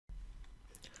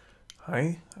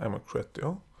Hi, I'm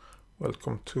Accrettio.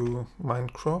 Welcome to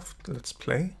Minecraft Let's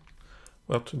Play.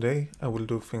 Well, today I will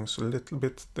do things a little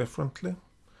bit differently.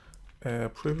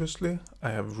 Previously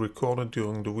I have recorded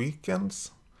during the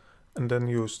weekends and then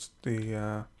used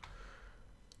the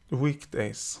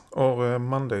weekdays or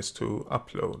Mondays to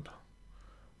upload.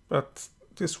 But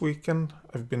this weekend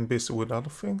I've been busy with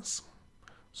other things,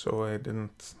 so I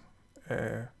didn't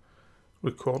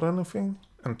record anything,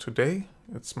 and today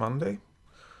it's Monday.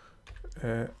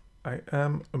 I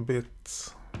am a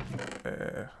bit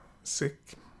sick,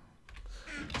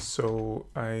 so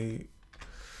I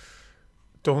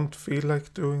don't feel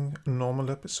like doing a normal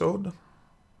episode.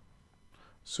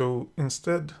 So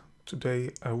instead,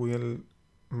 today I will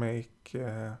make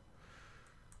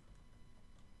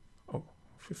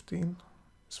 15?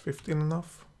 Is 15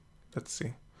 enough? Let's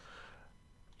see.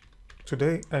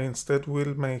 Today I instead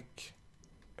will make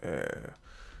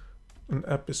an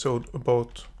episode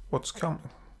about what's coming.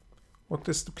 What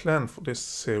is the plan for this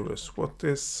series? What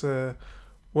is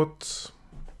what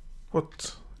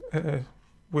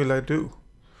will I do?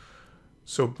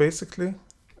 So basically,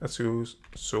 as you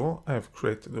saw, I've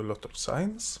created a lot of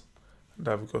signs, and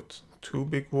I've got 2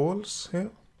 big walls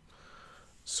here.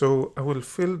 So I will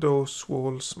fill those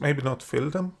walls, maybe not fill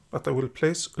them, but I will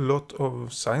place a lot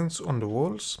of signs on the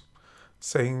walls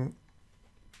saying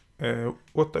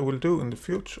what I will do in the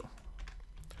future.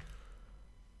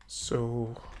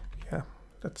 So yeah,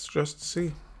 let's just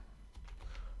see.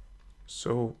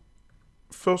 So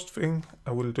first thing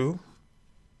I will do,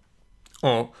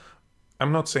 or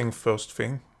I'm not saying first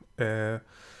thing, that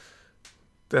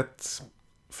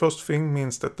first thing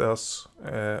means that there's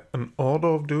an order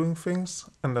of doing things,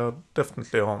 and there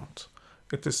definitely aren't.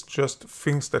 It is just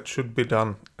things that should be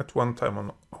done at one time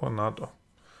or another.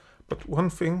 But one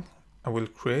thing I will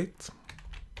create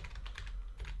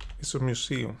is a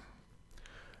museum.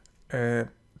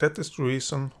 That is the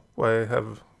reason why I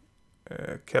have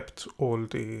kept all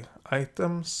the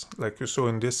items, like you saw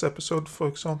in this episode, for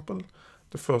example.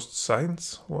 The first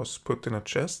signs was put in a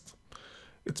chest.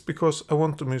 It's because I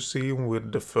want a museum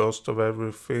with the first of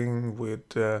everything, with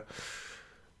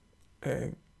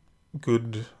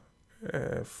good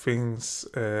things.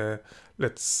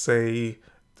 Let's say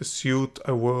the suit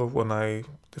I wore when I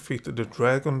defeated the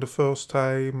dragon the first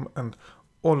time, and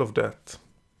all of that.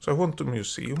 So I want a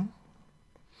museum.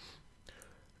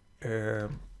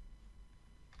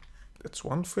 That's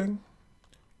one thing.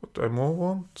 What do I more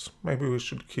want? Maybe we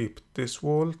should keep this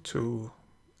wall to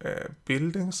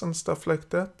buildings and stuff like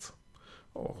that.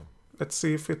 Or let's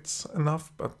see if it's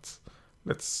enough, but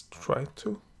let's try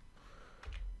to.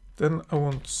 Then I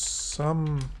want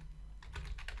some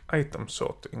item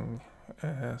sorting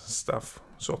stuff,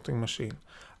 sorting machine.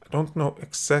 I don't know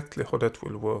exactly how that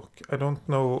will work. I don't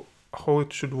know how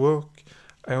it should work.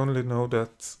 I only know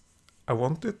that I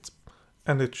want it,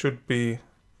 and it should be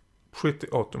pretty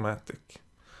automatic.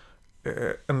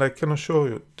 And I can assure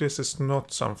you, this is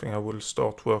not something I will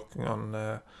start working on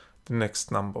the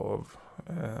next number of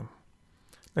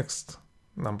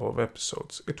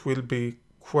episodes. It will be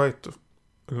quite a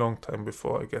long time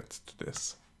before I get to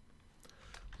this.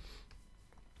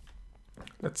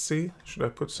 Let's see, should I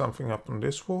put something up on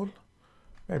this wall?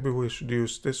 Maybe we should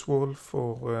use this wall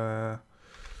for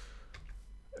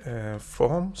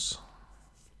farms.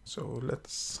 So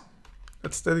let's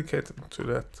dedicate it to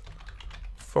that.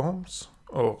 Farms,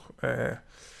 or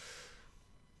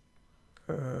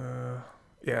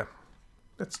yeah,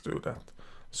 let's do that.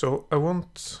 So I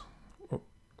want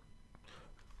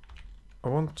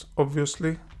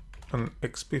obviously an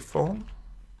XP farm.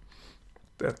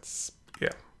 That's,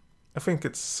 yeah, I think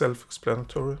it's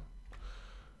self-explanatory.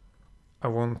 I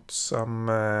want some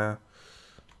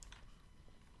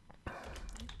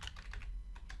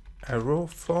arrow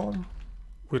farm,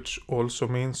 which also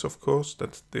means, of course,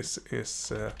 that this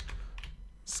is a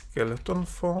skeleton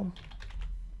farm.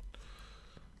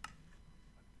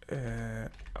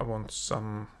 I want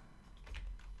some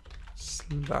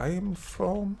slime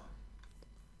farm.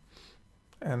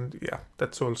 And yeah,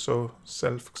 that's also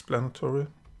self-explanatory.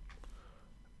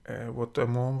 What I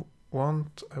more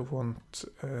want, I want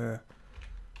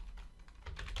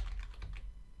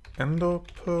ender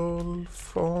pearl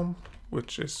farm,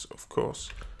 which is, of course,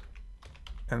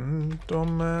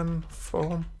 Enderman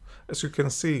farm. As you can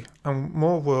see, I'm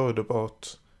more worried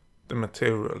about the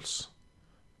materials,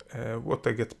 what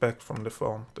I get back from the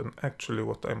farm, than actually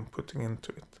what I'm putting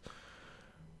into it.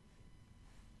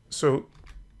 So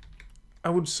I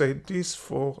would say these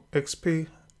 4: XP,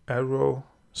 arrow,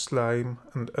 slime,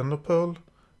 and ender pearl.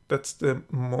 That's the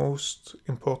most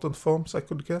important farms I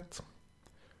could get.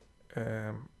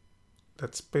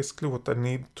 that's basically what I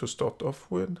need to start off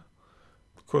with,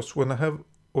 because when I have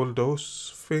all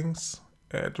those things,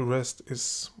 the rest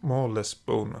is more or less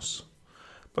bonus.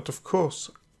 But of course,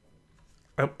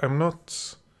 I'm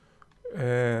not,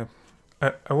 I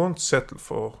won't settle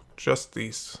for just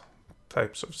these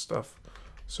types of stuff.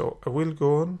 So I will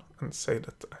go on and say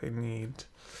that I need,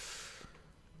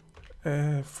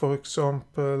 for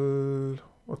example,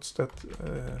 what's that,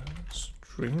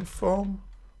 string farm,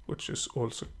 which is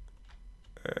also,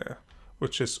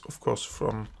 which is of course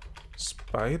from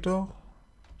spider,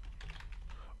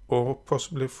 or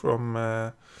possibly from,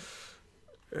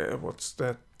 what's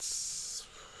that,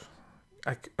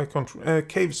 I can't,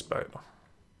 cave spider.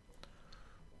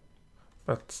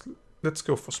 But let's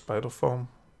go for spider farm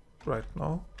right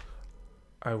now.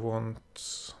 I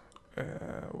want,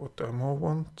 what do I more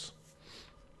want?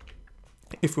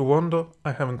 If you wonder,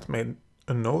 I haven't made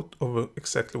a note of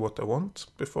exactly what I want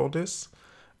before this,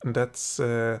 and that's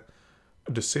a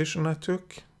decision I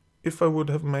took. If I would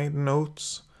have made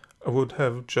notes, I would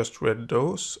have just read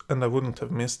those and I wouldn't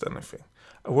have missed anything.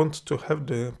 I want to have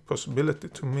the possibility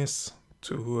to miss,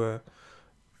 to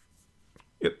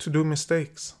do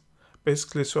mistakes.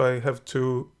 Basically, so I have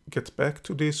to get back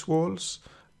to these walls,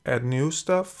 add new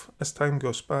stuff as time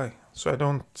goes by. So I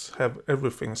don't have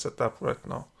everything set up right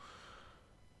now.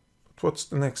 But what's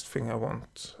the next thing I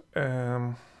want?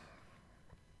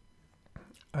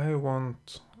 I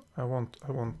want,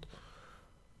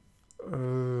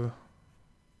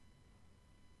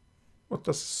 what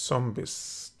does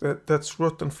zombies? That's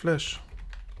rotten flesh.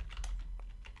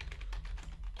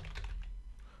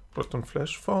 Rotten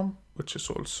flesh farm, which is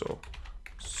also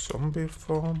zombie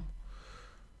farm.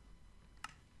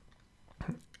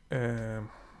 I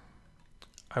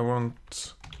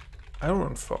want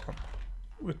iron farm,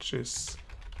 which is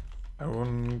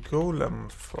iron golem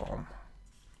farm.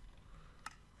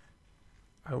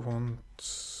 I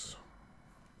want,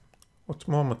 what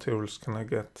more materials can I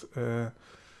get?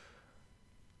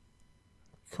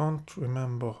 Can't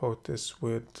remember how it is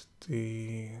with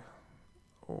the,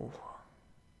 oh,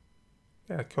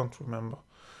 yeah, I can't remember.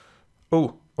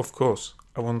 Oh, of course,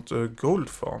 I want a gold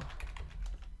farm,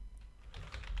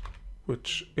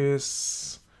 which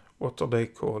is, what are they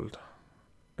called?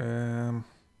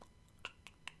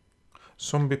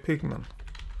 Zombie pigmen.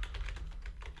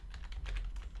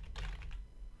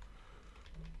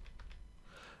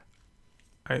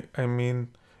 I mean,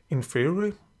 in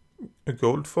theory, a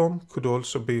gold farm could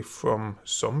also be from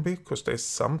zombie, because they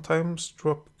sometimes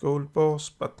drop gold bars,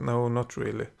 but no, not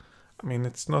really. I mean,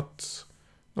 it's not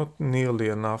nearly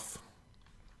enough.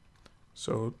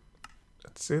 So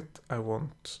that's it. I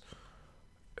want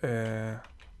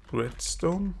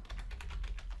redstone,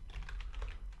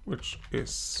 which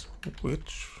is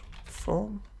witch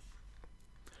farm.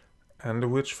 And the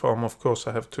witch farm, of course,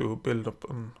 I have to build up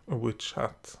on a witch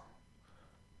hut.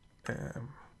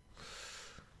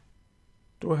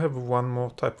 Do I have one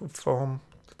more type of farm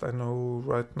that I know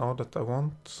right now that I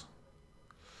want?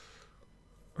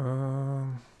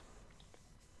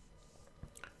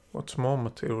 What more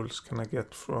materials can I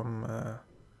get from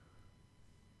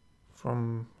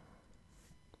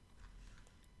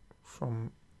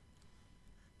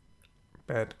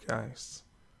bad guys?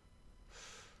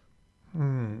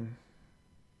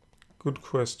 Good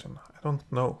question. I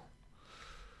don't know.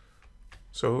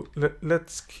 So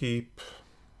let's keep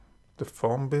the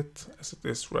farm bit as it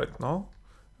is right now,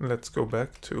 and let's go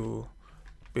back to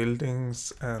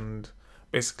buildings and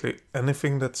basically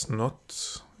anything that's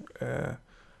not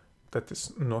that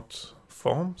is not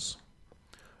farms.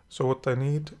 So what I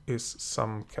need is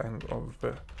some kind of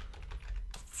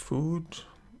food,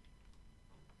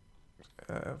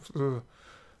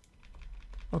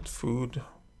 not food,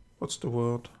 what's the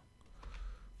word?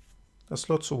 There's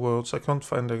lots of words, I can't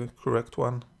find the correct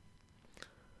one.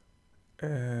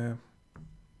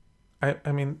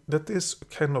 I mean, that is a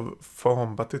kind of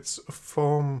farm, but it's a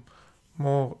farm,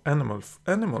 more animal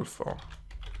farm.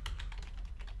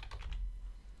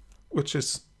 Which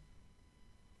is,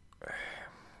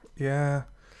 yeah,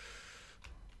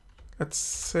 let's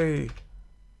say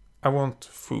I want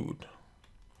food,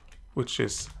 which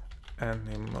is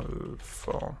animal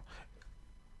farm.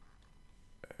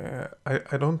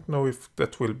 I don't know if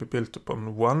that will be built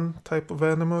upon one type of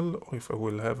animal, or if I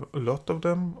will have a lot of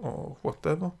them, or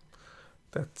whatever.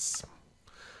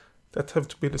 That have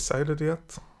to be decided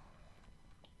yet.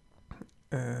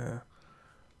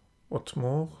 What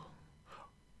more?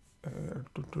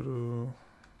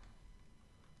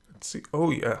 Let's see.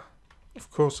 Oh yeah, of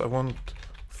course I want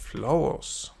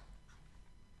flowers.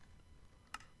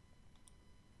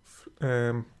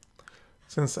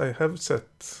 Since I have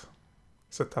set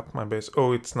set up my base.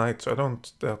 Oh, it's night, so I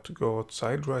don't dare to go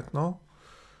outside right now.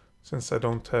 Since I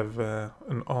don't have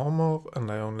an armor and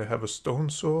I only have a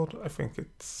stone sword, I think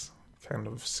it's kind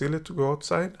of silly to go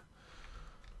outside.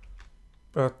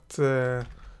 But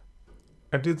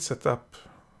I did set up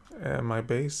my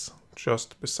base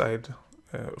just beside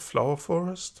a flower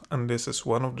forest, and this is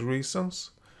one of the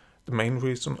reasons. The main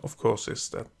reason, of course, is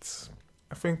that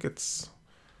I think it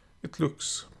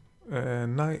looks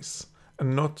nice,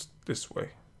 and not this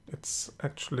way. It's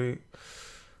actually,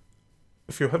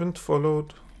 if you haven't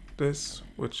followed this,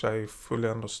 which I fully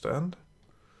understand,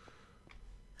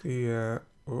 the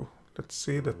oh, let's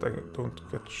see that I don't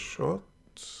get shot.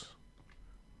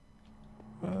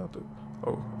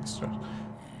 Oh, it's just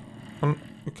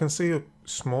you can see a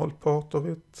small part of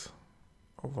it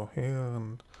over here,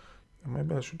 and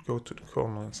maybe I should go to the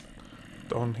corner instead.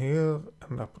 Down here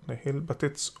and up on the hill, but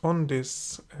it's on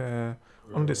this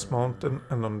mountain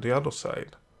and on the other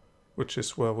side, which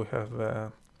is where we have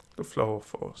the flower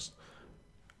forest.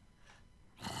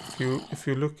 If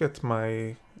you look at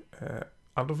my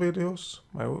other videos,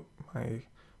 my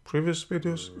previous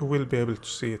videos, you will be able to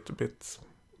see it a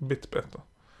bit better.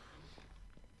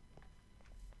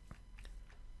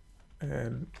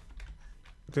 And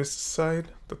this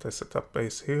side that I set up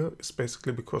base here is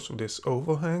basically because of this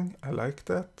overhang. I like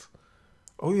that.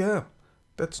 Oh yeah,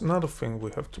 that's another thing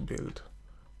we have to build.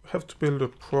 We have to build a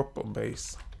proper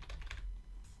base.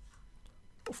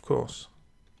 Of course.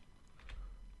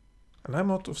 And I'm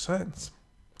out of science.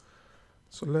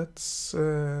 So let's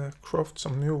craft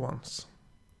some new ones.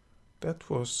 That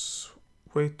was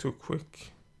way too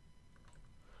quick.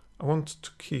 I want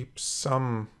to keep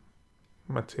some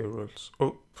materials.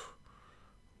 Oh,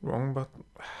 wrong button.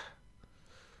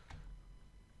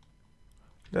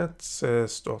 Let's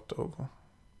start over.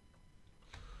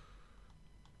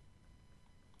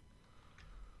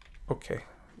 Okay,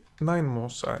 9 more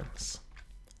science.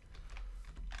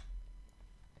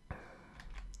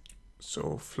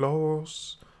 So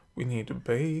flowers, we need a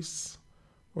base.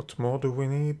 What more do we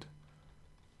need?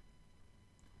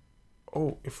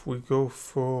 Oh, if we go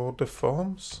for the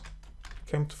farms, I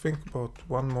came to think about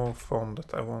one more farm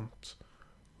that I want,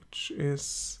 which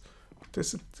is, what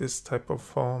is it, this type of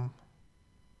farm?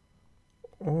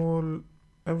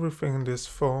 Everything in this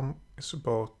farm is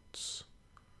about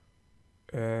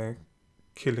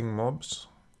killing mobs.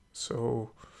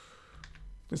 So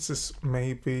this is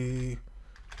maybe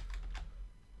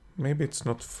it's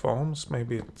not farms,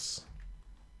 maybe it's,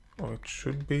 or it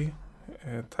should be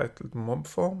titled mob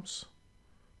farms.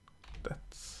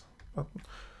 That's button.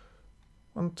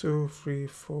 1, 2, 3,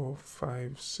 4,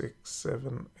 5, 6,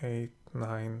 7, 8,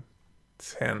 9,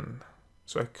 10.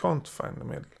 So I can't find the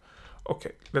middle.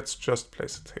 Okay, let's just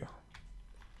place it here.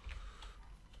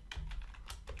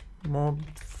 Mob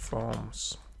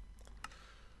farms.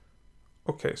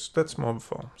 Okay, so that's mob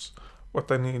farms.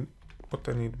 What I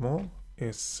need more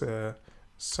is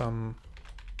some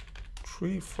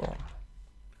tree farm,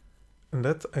 and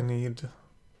that I need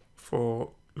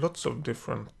for lots of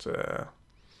different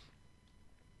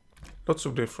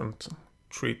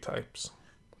tree types.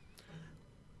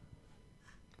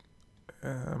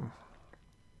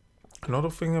 Another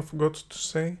thing I forgot to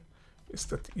say is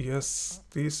that yes,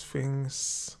 these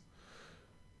things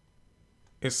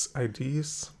is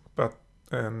IDs, but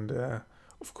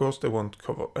of course they won't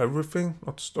cover everything,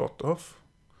 not start off.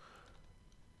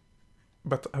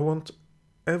 But I want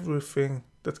everything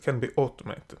that can be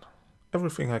automated.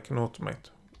 Everything I can automate,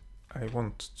 I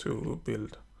want to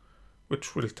build,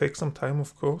 which will take some time,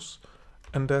 of course.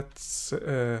 And that's,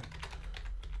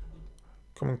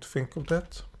 coming to think of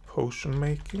that, potion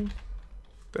making.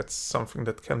 That's something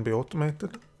that can be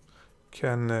automated.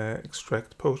 Can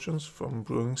extract potions from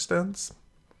brewing stands.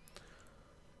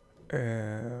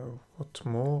 What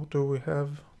more do we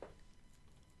have?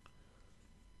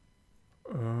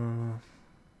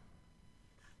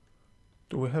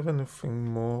 Do we have anything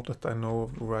more that I know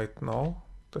of right now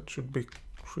that should be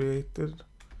created?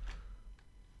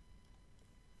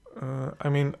 I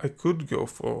mean, I could go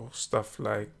for stuff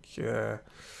like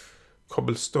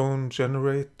cobblestone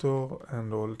generator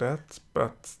and all that,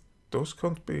 but those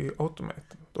can't be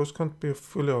automated. Those can't be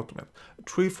fully automated. A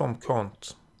tree farm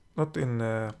can't. Not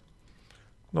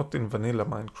in vanilla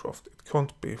Minecraft. It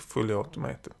can't be fully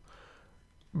automated.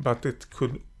 But it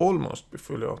could almost be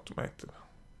fully automated.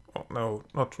 Oh, no,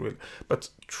 not really. But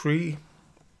tree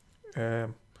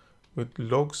with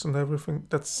logs and everything,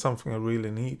 that's something I really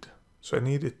need. So I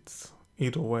need it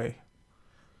either way.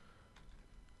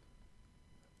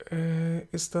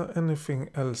 Is there anything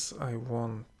else I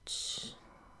want?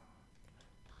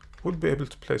 Would be able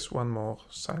to place one more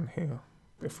sign here,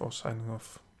 before signing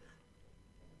off.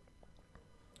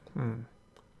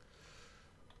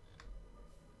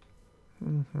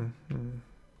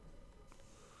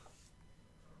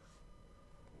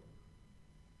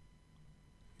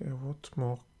 Yeah, what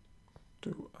more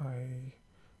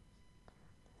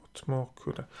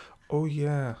could I? Oh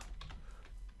yeah,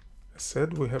 I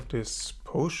said we have this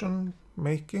potion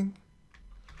making,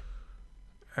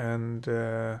 and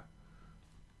then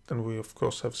we of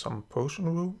course have some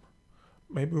potion room.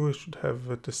 Maybe we should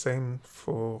have the same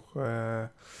for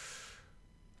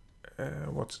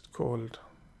what's it called?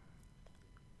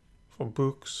 For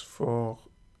books, for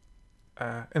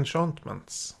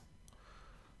enchantments.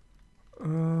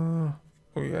 Oh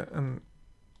yeah, and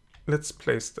let's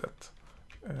place that.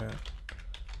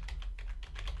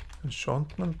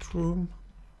 Enchantment room.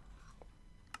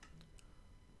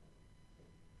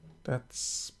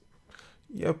 That's,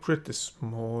 yeah, pretty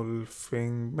small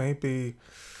thing. Maybe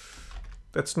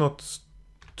that's not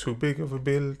too big of a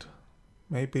build.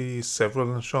 Maybe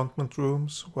several enchantment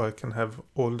rooms where I can have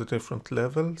all the different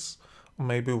levels. Or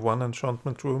maybe one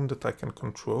enchantment room that I can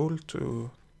control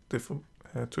to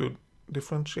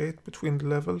differentiate between the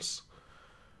levels.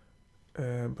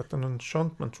 But an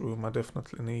enchantment room I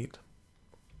definitely need.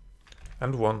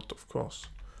 And want, of course.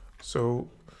 So,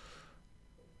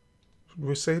 should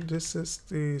we say this is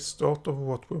the start of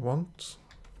what we want?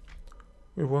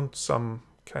 We want some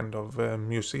kind of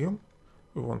museum.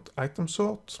 We want item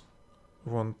sort.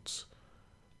 We want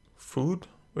food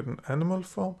with an animal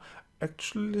form.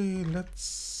 Actually,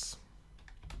 let's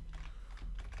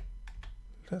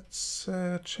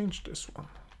change this one.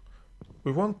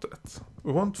 We want that.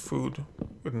 We want food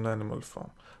with an animal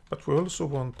form, but we also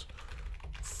want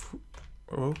food.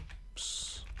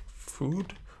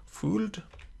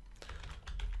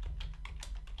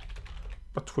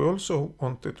 But we also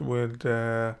want it with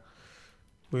the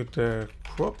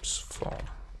crops form.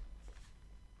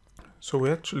 So we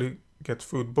actually get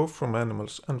food both from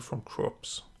animals and from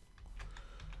crops.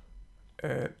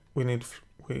 We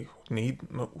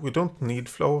don't need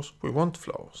flowers. We want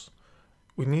flowers.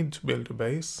 We need to build a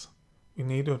base. We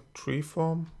need a tree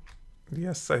farm.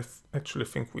 Yes, I actually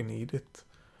think we need it.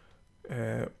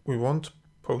 We want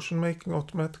potion making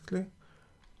automatically.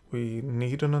 We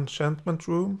need an enchantment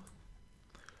room.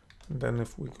 And then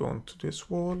if we go onto this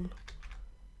wall,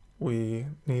 we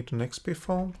need an XP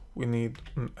farm. We need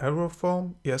an arrow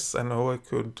farm. Yes, I know I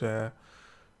could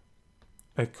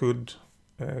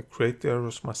create the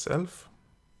arrows myself,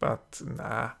 but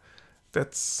nah,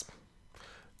 that's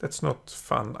not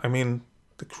fun. I mean,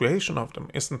 the creation of them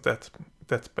isn't that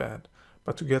bad,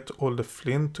 but to get all the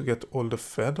flint, to get all the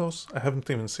feathers, I haven't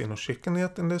even seen a chicken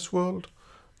yet in this world.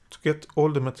 To get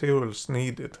all the materials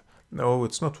needed, no,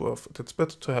 it's not worth it. It's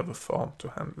better to have a farm to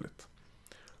handle it.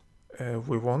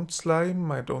 We want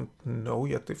slime. I don't know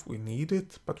yet if we need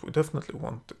it, but we definitely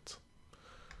want it.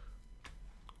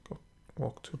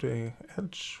 Walk to the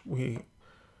edge. We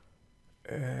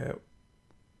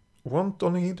want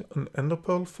or need an ender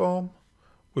pearl farm.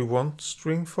 We want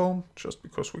string farm just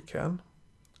because we can.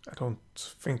 I don't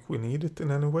think we need it in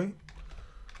any way.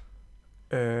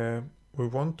 We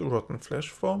want a rotten flesh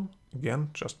farm,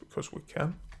 again, just because we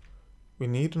can. We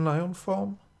need an iron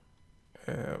farm,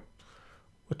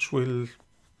 which will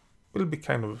be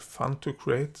kind of fun to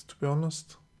create, to be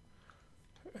honest.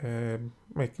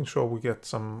 Making sure we get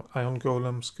some iron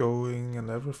golems going and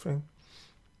everything.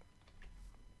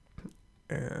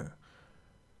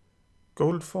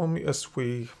 Gold farm, yes,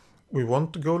 we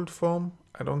want the gold farm.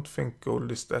 I don't think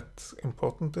gold is that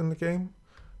important in the game.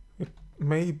 It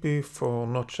may be for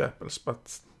notch apples,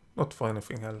 but not for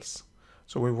anything else.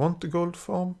 So we want the gold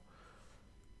farm,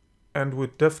 and we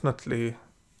definitely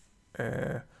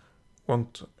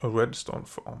want a redstone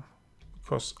farm,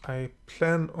 because I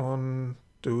plan on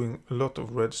doing a lot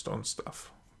of redstone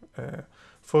stuff.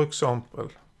 For example,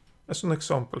 as an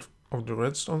example of the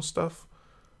redstone stuff,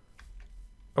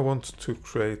 I want to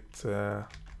create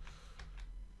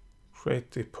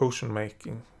the potion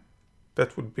making.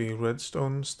 That would be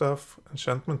redstone stuff.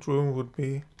 Enchantment room would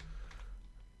be.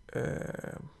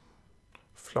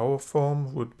 Flower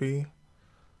farm would be.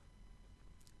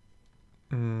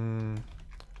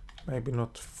 Maybe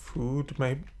not food.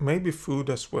 Maybe food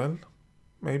as well.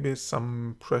 Maybe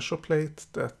some pressure plate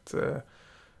that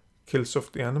kills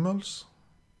off the animals.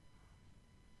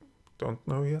 Don't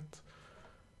know yet.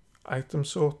 Item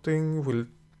sorting will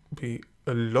be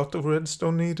a lot of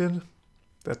redstone needed.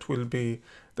 That will be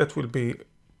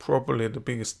probably the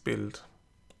biggest build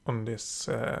on this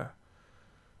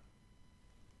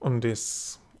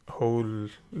whole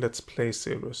Let's Play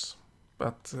series.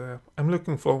 But I'm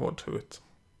looking forward to it.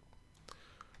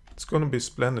 it's gonna be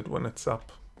splendid when it's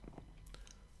up.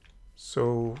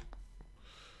 So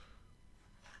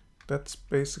that's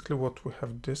basically what we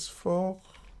have this for.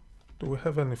 Do we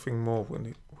have anything more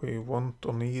we want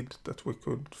or need that we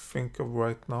could think of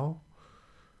right now?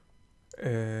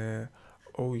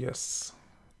 Oh yes,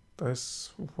 there's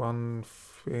one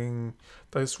thing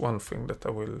that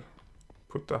I will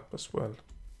put up as well.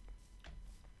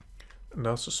 And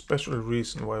there's a special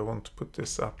reason why I want to put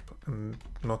this up and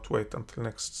not wait until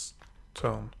next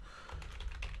turn.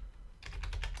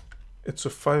 It's a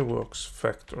fireworks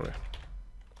factory.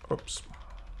 Oops.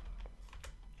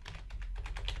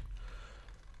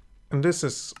 And this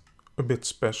is a bit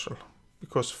special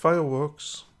because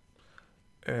fireworks,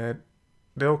 they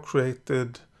are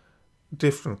created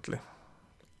differently.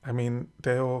 I mean,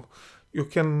 you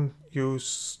can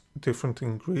use different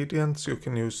ingredients, you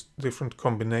can use different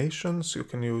combinations, you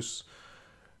can use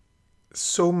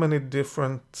so many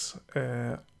different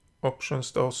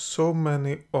options. There are so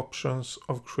many options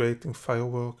of creating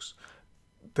fireworks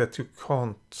that you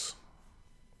can't.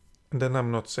 And then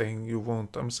I'm not saying you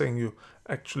won't, I'm saying you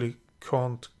actually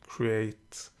can't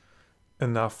create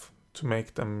enough to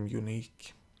make them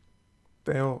unique.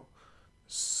 There are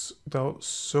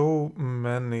so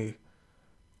many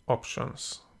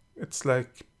options. It's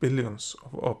like billions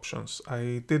of options.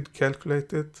 I did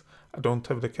calculate it. I don't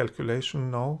have the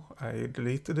calculation now. I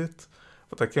deleted it.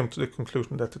 But I came to the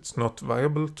conclusion that it's not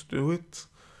viable to do it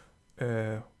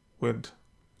with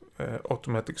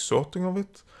automatic sorting of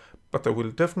it. But I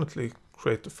will definitely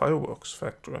create a fireworks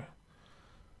factory.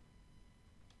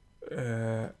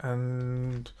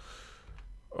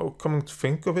 Coming to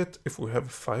think of it, if we have a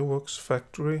fireworks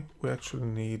factory, we actually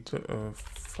need a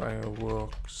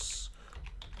fireworks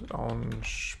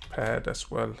launch pad as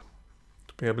well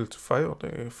to be able to fire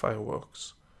the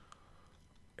fireworks.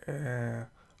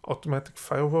 Automatic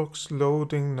fireworks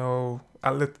loading, no.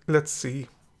 Let's see.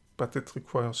 But it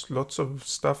requires lots of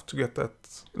stuff to get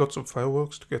that, lots of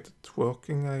fireworks to get it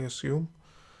working, I assume.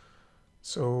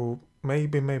 So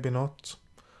maybe not.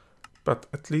 But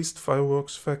at least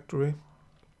fireworks factory.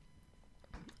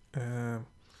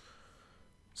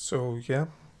 So yeah,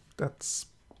 that's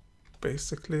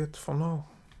basically it for now.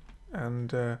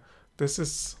 And this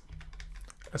is,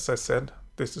 as I said,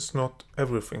 this is not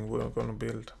everything we're gonna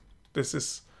build. This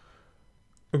is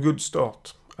a good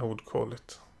start, I would call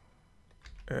it.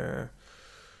 A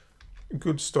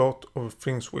good start of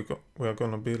things we are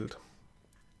gonna build.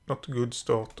 Not a good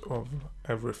start of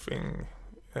everything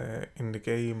in the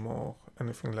game or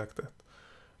anything like that.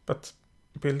 But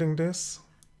building this,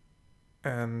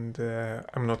 and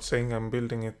I'm not saying I'm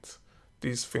building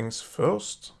these things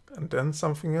first and then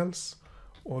something else,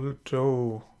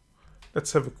 although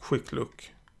let's have a quick look.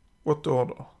 What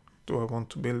order do I want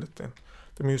to build it in?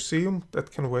 The museum,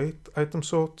 that can wait. Item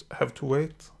sort, have to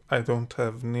wait. I don't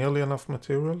have nearly enough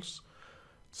materials.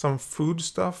 Some food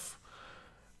stuff.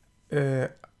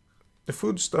 The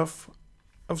food stuff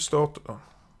I've started on.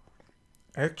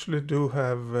 I actually do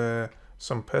have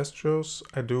some pastures.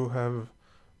 I do have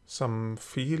some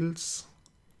fields,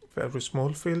 very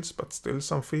small fields, but still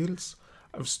some fields.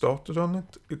 I've started on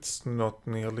it. It's not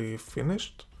nearly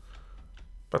finished,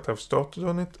 but I've started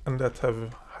on it, and that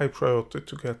have high priority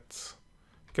to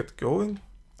get going.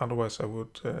 Otherwise I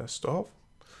would starve.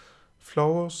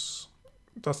 Flowers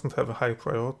doesn't have a high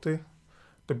priority.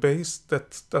 The base,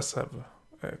 that does have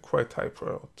quite high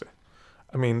priority.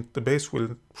 I mean, the base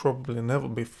will probably never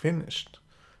be finished,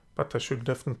 but I should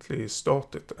definitely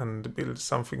start it and build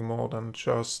something more than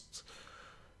just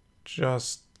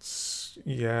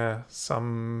yeah,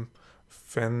 some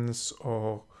fence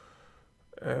or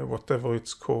whatever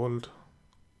it's called.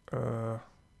 Yeah,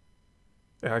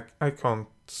 I can't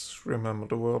remember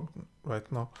the word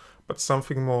right now, but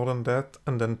something more than that,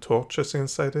 and then torches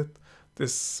inside it.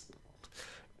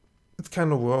 It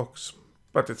kind of works,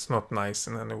 but it's not nice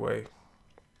in any way.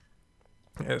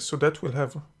 So that will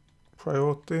have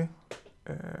priority.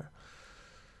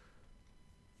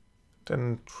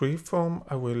 Then tree farm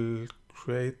I will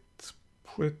create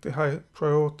pretty high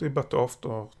priority, but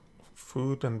after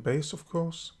food and base, of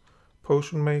course.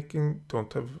 Potion making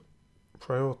don't have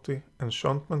priority.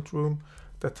 Enchantment room,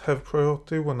 that have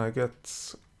priority when I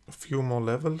get a few more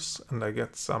levels and I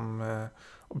get some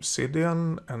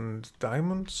obsidian and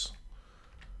diamonds.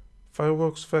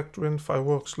 Fireworks factory and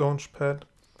fireworks launch pad.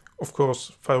 Of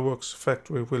course, fireworks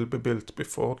factory will be built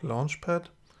before the launch pad,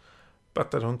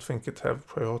 but I don't think it have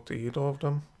priority either of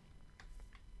them.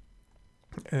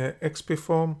 XP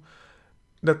farm,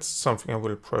 that's something I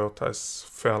will prioritize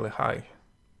fairly high.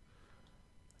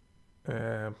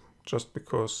 Just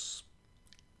because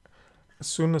as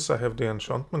soon as I have the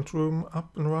enchantment room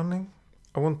up and running,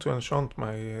 I want to enchant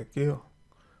my gear.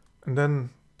 And then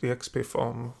the XP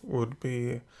farm would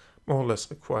be more or less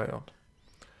required.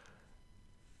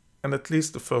 And at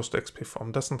least the first XP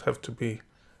farm doesn't have to be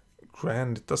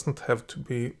grand, it doesn't have to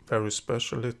be very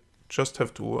special, it just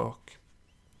have to work.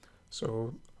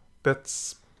 So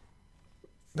that's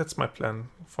my plan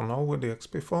for now with the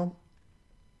XP farm.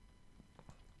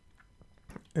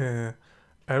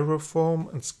 Arrow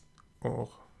farm or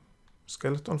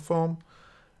skeleton farm,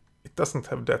 it doesn't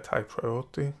have that high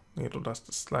priority, neither does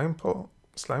the slime farm.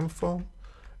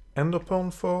 Ender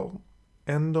pearl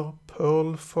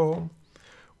farm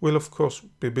will of course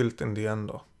be built in the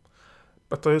ender.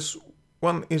 But there is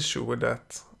one issue with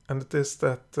that, and it is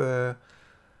that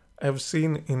I have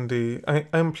seen in the...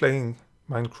 I'm playing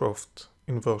Minecraft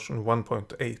in version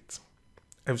 1.8.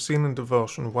 I've seen in the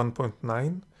version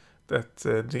 1.9 that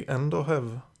the ender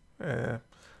have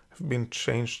been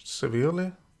changed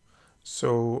severely.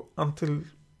 So until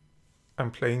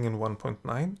I'm playing in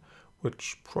 1.9,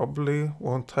 which probably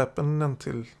won't happen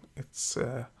until it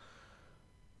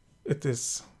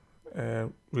is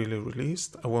really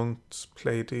released, I won't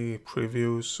play the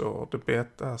previews or the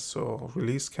betas or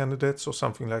release candidates or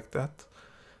something like that,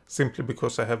 simply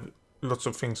because I have lots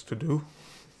of things to do.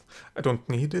 I don't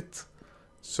need it,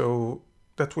 so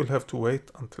that will have to wait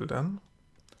until then.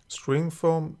 String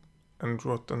farm and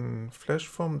rotten flesh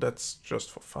farm, that's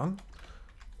just for fun.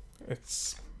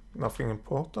 It's nothing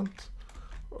important.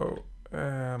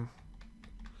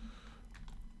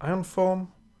 Iron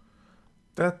farm,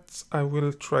 that I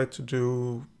will try to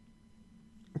do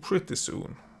pretty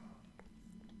soon.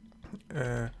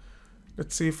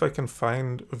 Let's see if I can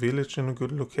find a village in a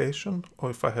good location, or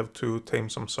if I have to tame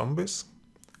some zombies.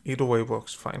 Either way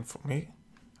works fine for me.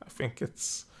 I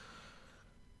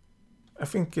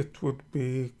think it would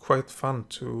be quite fun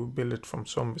to build it from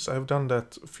zombies. I've done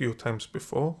that a few times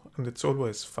before, and it's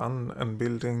always fun, and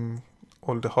building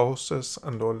all the houses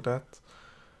and all that.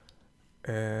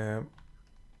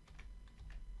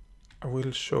 I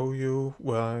will show you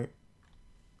where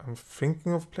I'm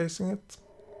thinking of placing it.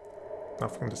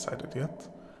 Nothing decided yet.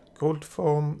 Gold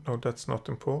farm, no, that's not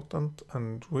important.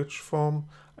 And witch farm,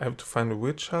 I have to find a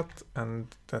witch hut,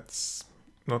 and that's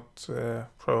not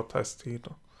prioritized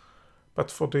either.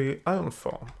 But for the iron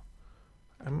farm,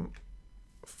 I'm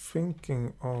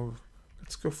thinking of...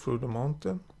 Let's go through the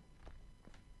mountain.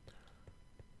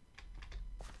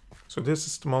 So this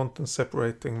is the mountain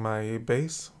separating my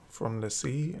base from the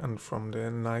sea and from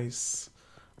the nice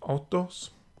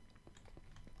outdoors.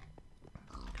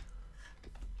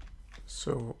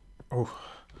 So, oh,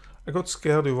 I got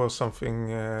scared it was something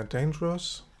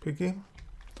dangerous, piggy.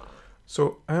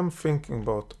 So I am thinking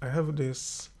about, I have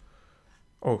this...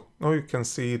 Oh, now you can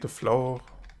see the flower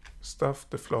stuff,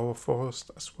 the flower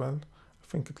forest as well. I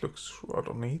think it looks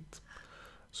rather neat.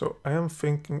 So I am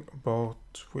thinking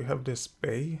about, we have this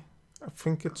bay. I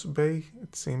think it's a bay.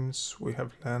 It seems we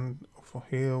have land over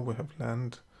here, we have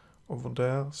land over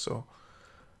there. So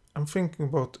I'm thinking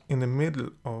about, in the middle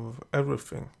of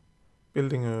everything,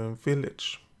 building a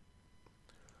village.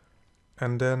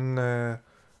 And then,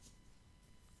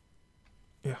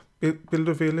 build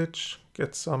a village,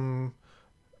 get some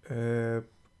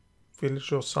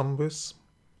villager zombies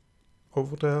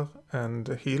over there and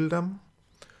heal them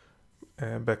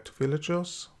back to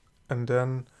villagers, and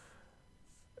then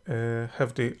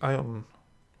have the iron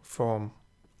farm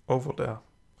over there.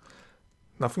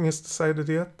 Nothing is decided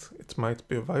yet. It might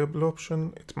be a viable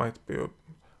option, it might be a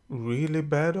really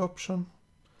bad option,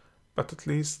 but at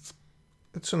least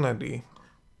it's an idea.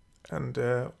 And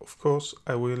of course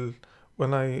I will,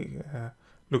 when I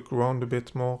look around a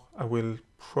bit more, I will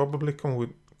probably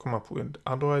come up with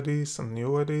other ideas and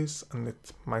new ideas, and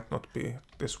it might not be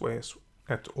this way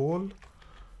at all.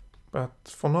 But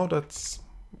for now, that's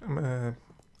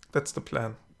the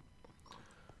plan.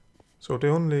 So the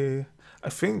only, I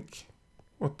think,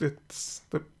 what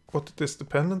it is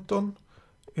dependent on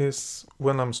is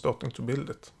when I'm starting to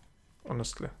build it,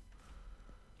 honestly.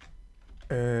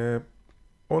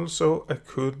 Also, I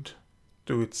could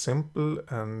do it simple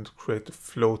and create a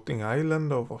floating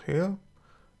island over here,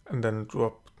 and then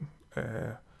drop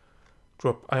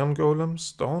iron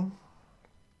golems down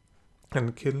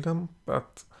and kill them.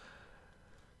 But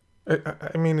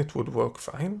I mean, it would work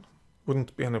fine,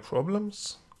 wouldn't be any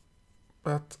problems.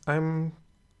 But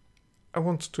I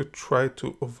want to try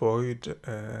to avoid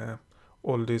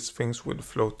all these things with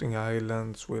floating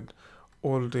islands, with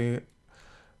all the,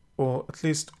 or at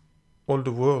least all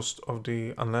the worst of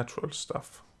the unnatural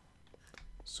stuff.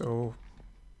 So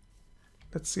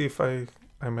let's see if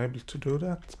I'm able to do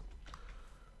that.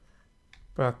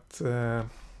 But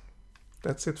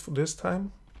that's it for this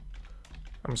time.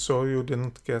 I'm sorry you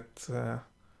didn't get the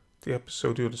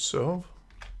episode you deserve,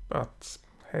 but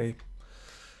hey,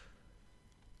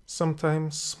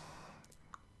 sometimes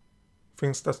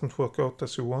things doesn't work out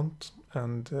as you want,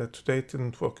 and today it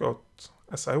didn't work out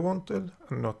as I wanted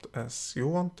and not as you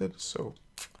wanted, so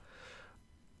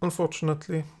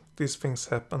unfortunately these things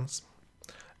happens.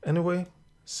 Anyway,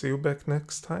 see you back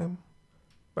next time.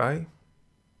 Bye.